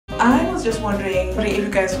I was just wondering if you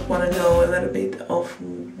guys want to know a little bit of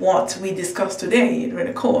what we discussed today during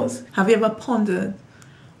the course. Have you ever pondered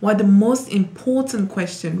what the most important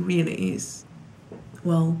question really is?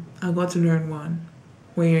 Well, I got to learn one.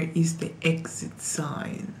 Where is the exit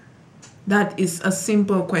sign? That is a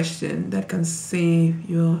simple question that can save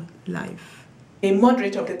your life. The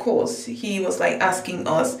moderator of the course, he was like asking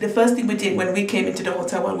us, the first thing we did when we came into the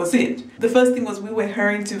hotel, what was it? The first thing was we were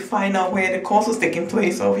hurrying to find out where the course was taking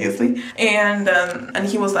place, obviously. And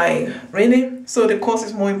he was like, really? So the course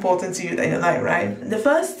is more important to you than your life, right? The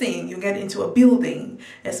first thing you get into a building,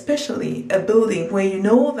 especially a building where you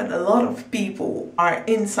know that a lot of people are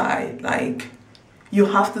inside, like you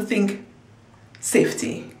have to think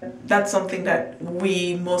safety. That's something that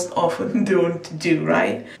we most often don't do,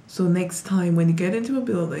 right? So next time when you get into a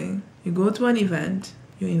building, you go to an event,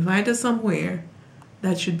 you're invited somewhere,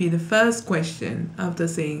 that should be the first question after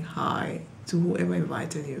saying hi to whoever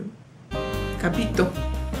invited you. Capito?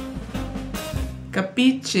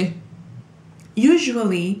 Capiche?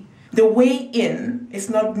 Usually, the way in is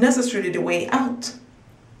not necessarily the way out.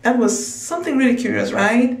 That was something really curious,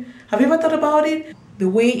 right? Have you ever thought about it? The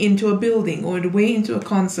way into a building or the way into a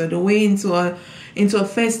concert, the way into a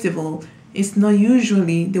festival is not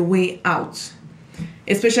usually the way out.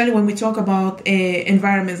 Especially when we talk about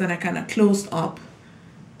environments that are kind of closed up.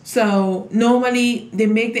 So normally they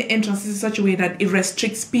make the entrances in such a way that it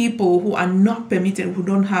restricts people who are not permitted, who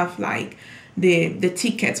don't have like the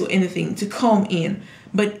tickets or anything to come in.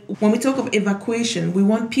 But when we talk of evacuation, we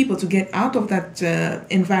want people to get out of that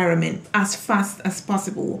environment as fast as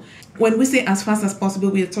possible. When we say as fast as possible,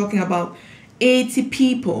 we are talking about 80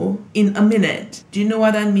 people in a minute. Do you know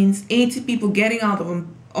what that means? 80 people getting out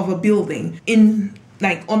of a building in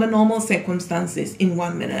like under normal circumstances in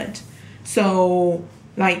 1 minute. So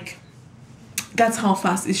like that's how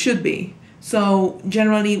fast it should be. So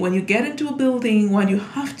generally when you get into a building, what you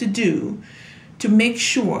have to do to make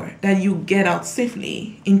sure that you get out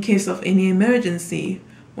safely in case of any emergency,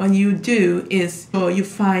 what you do is you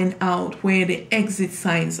find out where the exit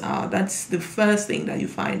signs are. That's the first thing that you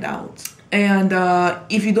find out. And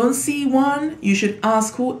if you don't see one, you should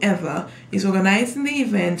ask whoever is organizing the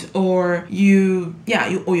event, or you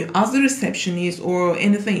ask the receptionist or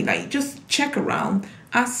anything. Like just check around,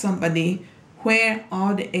 ask somebody, where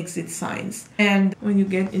are the exit signs? And when you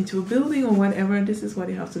get into a building or whatever, this is what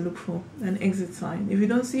you have to look for, an exit sign. If you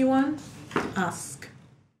don't see one, ask.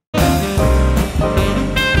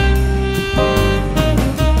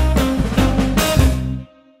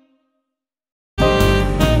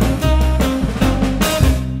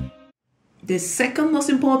 The second most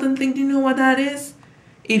important thing, do you know what that is?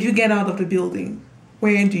 If you get out of the building,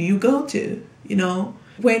 where do you go to? You know,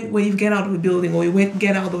 when you get out of the building or you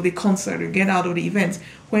get out of the concert or get out of the event,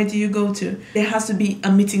 where do you go to? There has to be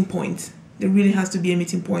a meeting point. There really has to be a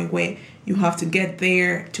meeting point where you have to get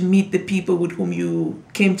there to meet the people with whom you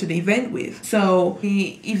came to the event with. So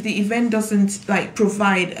if the event doesn't like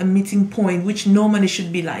provide a meeting point, which normally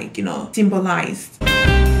should be like, you know, symbolized.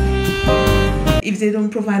 If they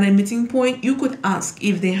don't provide a meeting point, you could ask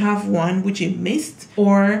if they have one which you missed,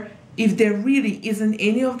 or if there really isn't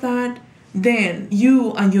any of that, then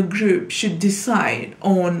you and your group should decide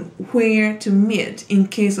on where to meet in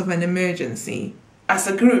case of an emergency. As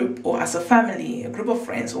a group or as a family, a group of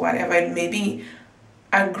friends or whatever it may be,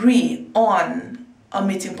 agree on a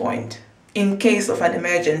meeting point in case of an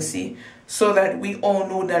emergency so that we all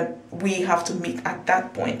know that we have to meet at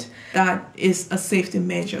that point. That is a safety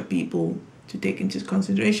measure, people, to take into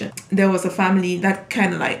consideration. There was a family that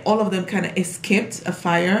kind of like, all of them kind of escaped a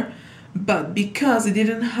fire, but because they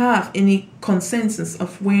didn't have any consensus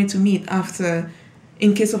of where to meet after,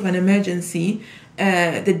 in case of an emergency,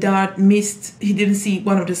 the dad missed, he didn't see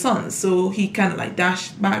one of the sons, so he kind of like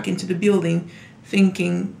dashed back into the building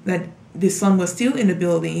thinking that the son was still in the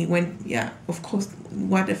building. He went, yeah, of course,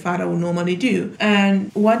 what a father would normally do.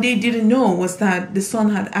 And what they didn't know was that the son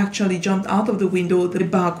had actually jumped out of the window, the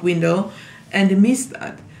back window, and they missed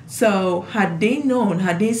that. So had they known,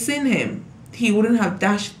 had they seen him, he wouldn't have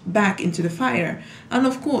dashed back into the fire. And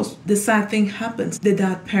of course, the sad thing happens. The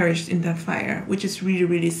dad perished in that fire, which is really,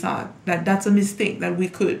 really sad. That's a mistake that we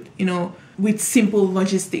could, you know, with simple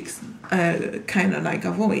logistics, kind of like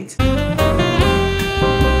avoid.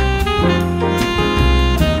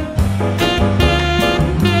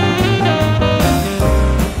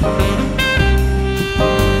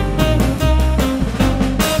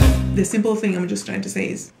 The simple thing I'm just trying to say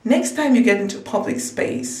is, next time you get into a public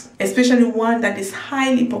space, especially one that is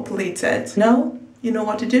highly populated, now you know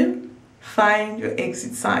what to do? Find your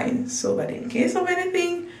exit sign so that in case of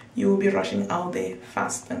anything, you will be rushing out there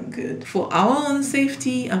fast and good. For our own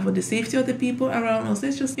safety and for the safety of the people around us,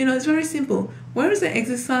 it's just, it's very simple. Where is the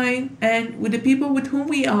exit sign? And with the people with whom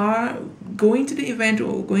we are going to the event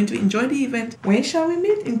or going to enjoy the event, where shall we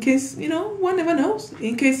meet? In case, one never knows.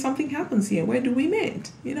 In case something happens here, where do we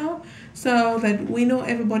meet? So that we know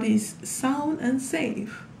everybody is sound and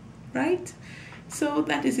safe, right? So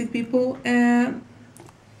that is it, people.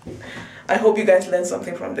 I hope you guys learned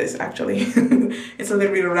something from this, actually. It's a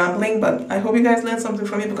little bit rambling, but I hope you guys learned something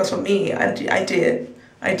from it, because for me, I did.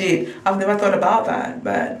 I've never thought about that,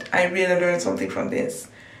 but I really learned something from this.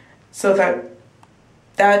 So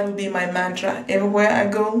that would be my mantra. Everywhere I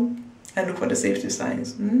go, I look for the safety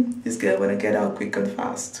signs. This girl wanna get out quick and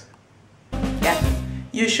fast. Yeah,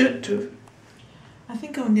 you should too. I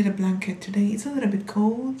think I'll need a blanket today. It's a little bit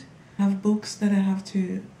cold. I have books that I have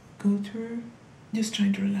to go through. Just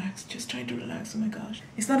trying to relax, oh my gosh.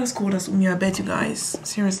 It's not as cold as Umia, I bet you guys,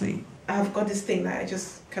 seriously. I've got this thing that I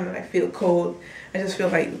just kind of feel cold. I just feel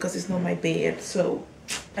like, because it's not my bed, so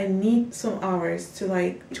I need some hours to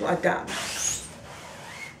adapt.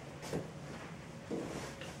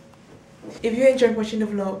 If you enjoyed watching the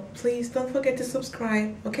vlog, please don't forget to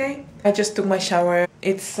subscribe, okay? I just took my shower.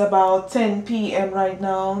 It's about 10 p.m. right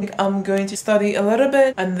now. I'm going to study a little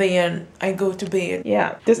bit and then I go to bed.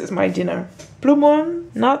 Yeah, this is my dinner. Blue moon,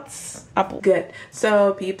 nuts, apple. Good.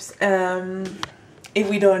 So peeps, if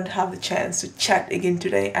we don't have the chance to chat again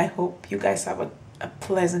today, I hope you guys have a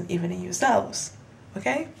pleasant evening yourselves,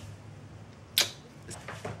 okay?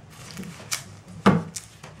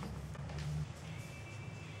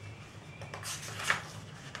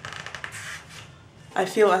 I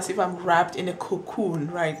feel as if I'm wrapped in a cocoon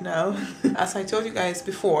right now. As I told you guys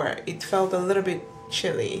before, it felt a little bit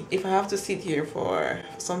chilly. If I have to sit here for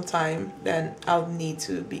some time, then I'll need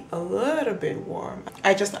to be a little bit warm.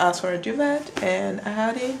 I just asked for a duvet and I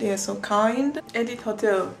had it. They are so kind. Edit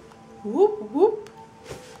Hotel. Whoop whoop.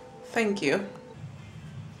 Thank you.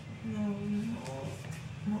 No,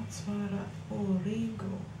 not Svara. Origo.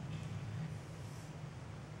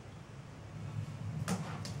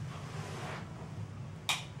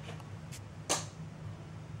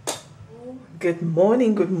 Good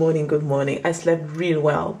morning, good morning, good morning. I slept real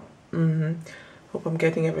well. Hope I'm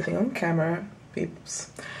getting everything on camera,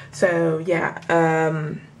 peeps. So yeah,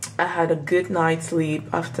 I had a good night's sleep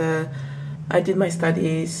after I did my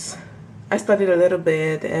studies. I studied a little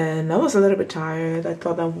bit and I was a little bit tired. I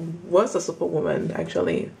thought I was a superwoman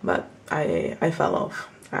actually, but I fell off.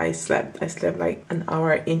 I slept like an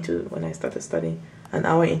hour into when I started studying. An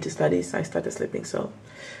hour into studies, I started sleeping, so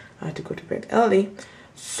I had to go to bed early.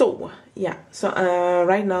 So yeah, so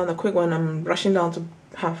right now, in a quick one, I'm rushing down to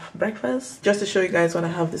have breakfast. Just to show you guys what I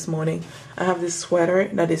have this morning, I have this sweater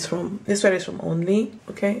this sweater is from Only.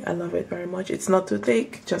 Okay, I love it very much. It's not too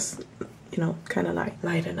thick, just kind of like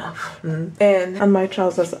light enough. And my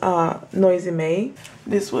trousers are Noisy May.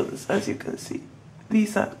 This ones, as you can see,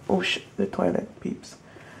 these are the toilet peeps.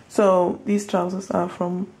 So these trousers are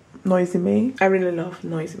from Noisy May. I really love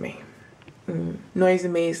Noisy May. Noisy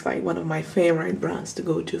May is like one of my favorite brands to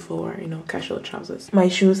go to for casual trousers. My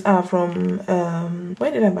shoes are from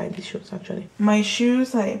where did I buy these shoes actually? My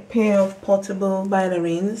shoes are a pair of portable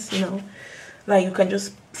ballerines, like you can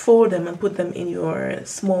just fold them and put them in your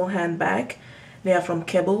small handbag. They are from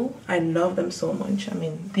Kebble. I love them so much. I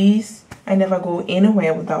mean, these, I never go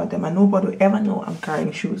anywhere without them, and nobody will ever know I'm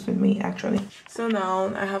carrying shoes with me actually. So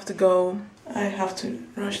now I have to go. I have to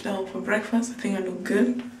rush down for breakfast. I think I look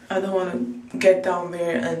good. I don't want to get down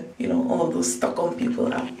there and all those Stockholm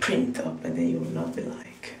people are print up, and then you will not be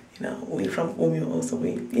like, we from Umeå also,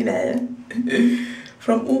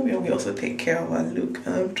 from Umeå we also take care of our look,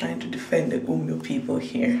 and I'm trying to defend the Umeå people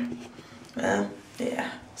here.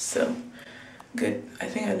 Yeah, so good. I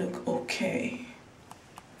think I look okay.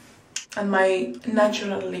 And my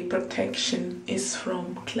natural lip protection is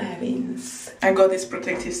from Clarins. I got this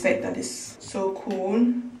protective set that is so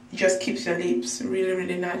cool. It just keeps your lips really,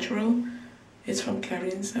 really natural. It's from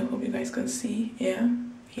Clarins. I hope you guys can see. Yeah,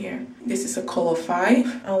 here. This is a color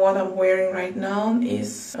 5, and what I'm wearing right now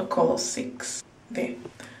is a color 6. Okay.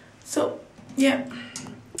 So yeah,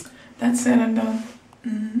 that's said and done.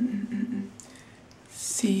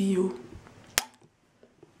 See you.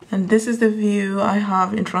 And this is the view I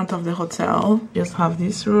have in front of the hotel. Just have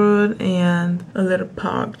this road and a little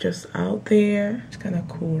park just out there. It's kind of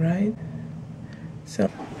cool, right? So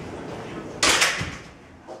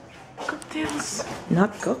cocktails,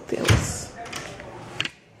 not cocktails.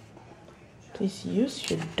 Please use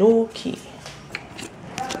your door key.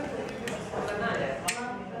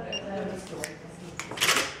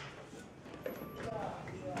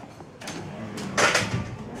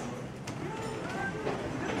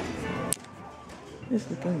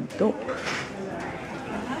 Dope.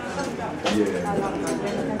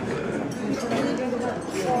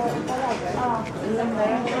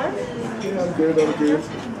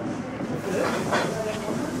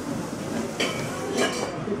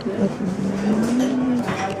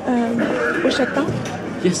 Ursäkta?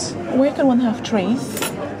 Yes. Where can one have trays?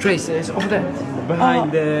 Trace is over there.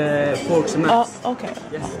 Behind the forks and knives. Oh, okay.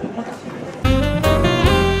 Yes.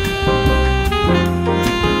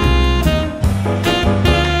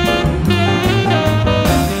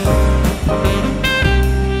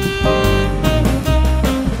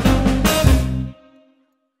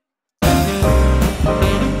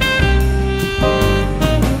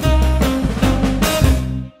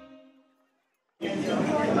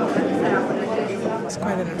 It's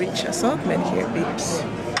quite a rich assortment here, babes.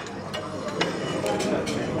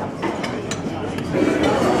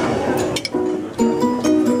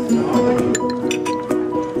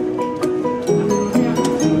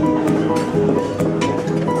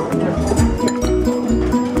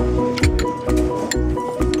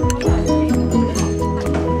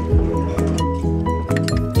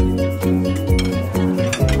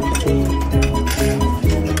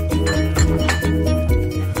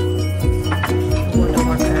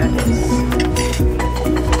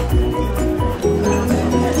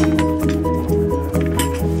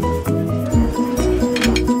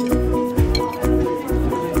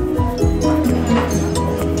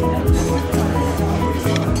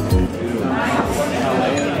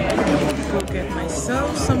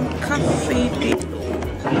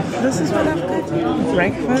 This is what I've got.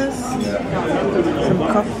 Breakfast, some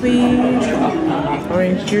coffee,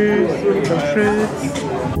 orange juice, some fruits.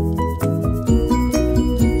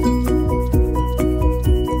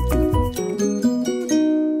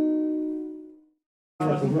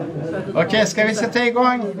 Okej, ska vi sätta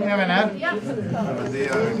igång, mina vänner? Det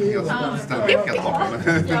är helt ställt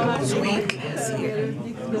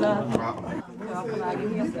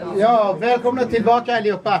Ja, välkomna tillbaka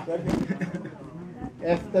allihopa.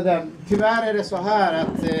 Efter den. Tyvärr är det så här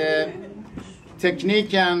att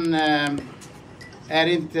tekniken är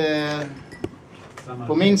inte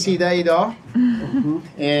på min sida idag.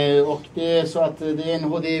 Och det är så att det är en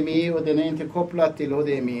HDMI och den är inte kopplad till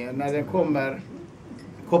HDMI. När den kommer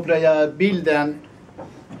kopplar jag bilden,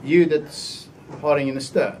 ljudet har ingen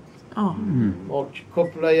stöd. Och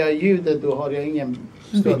kopplar jag ljudet, då har jag ingen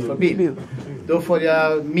stöd för bild. Då får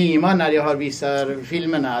jag mima när jag har visar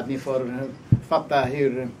filmerna, att ni får fatta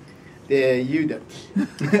hur det är ljudet.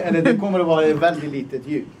 Eller det kommer att vara ett väldigt litet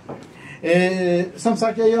ljud. Som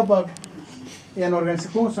sagt, jag jobbar i en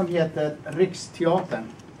organisation som heter Riksteatern.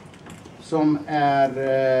 Som är,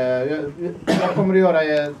 jag kommer att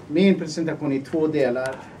göra min presentation i 2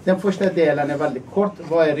 delar. Den första delen är väldigt kort.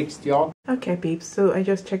 Vad är Riksteatern? Okay, babes, so I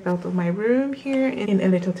just checked out of my room here in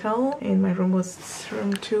Elite Hotel, and my room was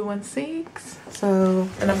room 216. So,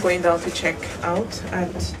 and I'm going down to check out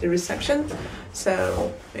at the reception.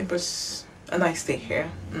 So it was a nice day here.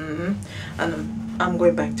 And I'm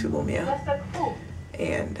going back to Umeå.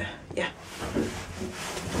 And yeah.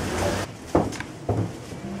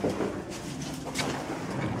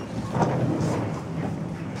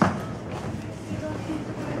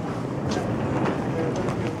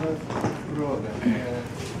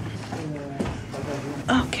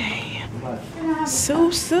 Okay,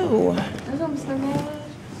 so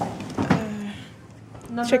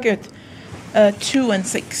check it.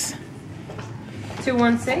 216.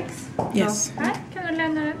 216? Yes. Här kan du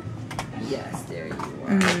lämna den. Yes, there you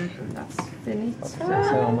are. That's finished.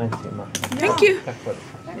 Thank you.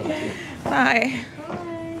 Bye.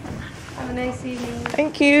 Have a nice evening.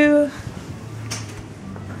 Thank you.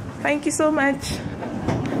 Thank you so much.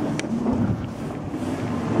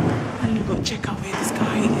 I'm gonna go check out where this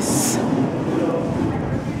guy is.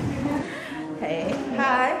 Hey.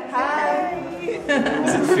 Hi. Hi.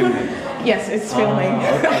 Is it filming? Yes, it's filming.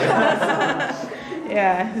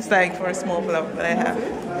 Yeah, it's like for a small vlog that I have.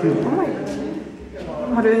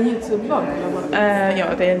 Har du en YouTube-blogg?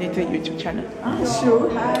 Yeah, they need a YouTube channel. Sure.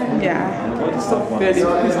 Hi. Yeah. Oh my god.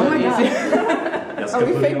 Are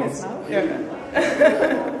we famous now? Yeah.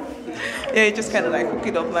 Yeah, you just kind of like hook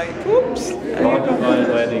it up like, oops.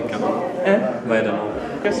 Vad är din kanal? Vad är den?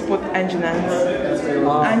 Just put Anginans.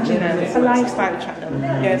 Anginans. It's a lifestyle channel.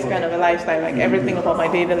 Yeah, it's kind of a lifestyle, like everything about my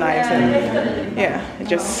daily life. And yeah, I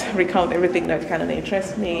just recount everything that kind of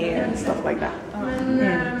interests me and stuff like that.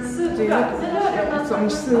 So I'm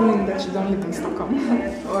assuming that you don't live in Stockholm.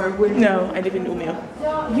 Or where? No, I live in Umeå.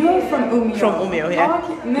 You're from Umeå? From Umeå, yeah.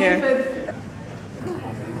 Okay. Yeah.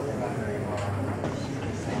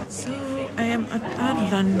 So I am at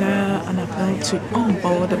I'd land there and I'm going to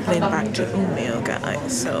onboard the plane back to Umeå,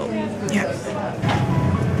 guys. So, yeah.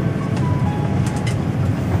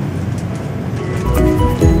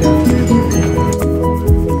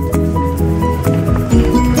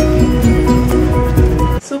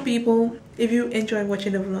 So people, if you enjoy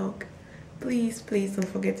watching the vlog, please don't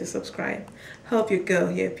forget to subscribe. Help your girl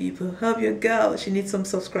here, people. Help your girl. She needs some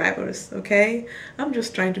subscribers, okay? I'm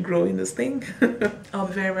just trying to grow in this thing. I'll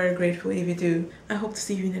be very grateful if you do. I hope to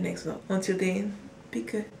see you in the next vlog. Until then, be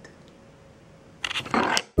good.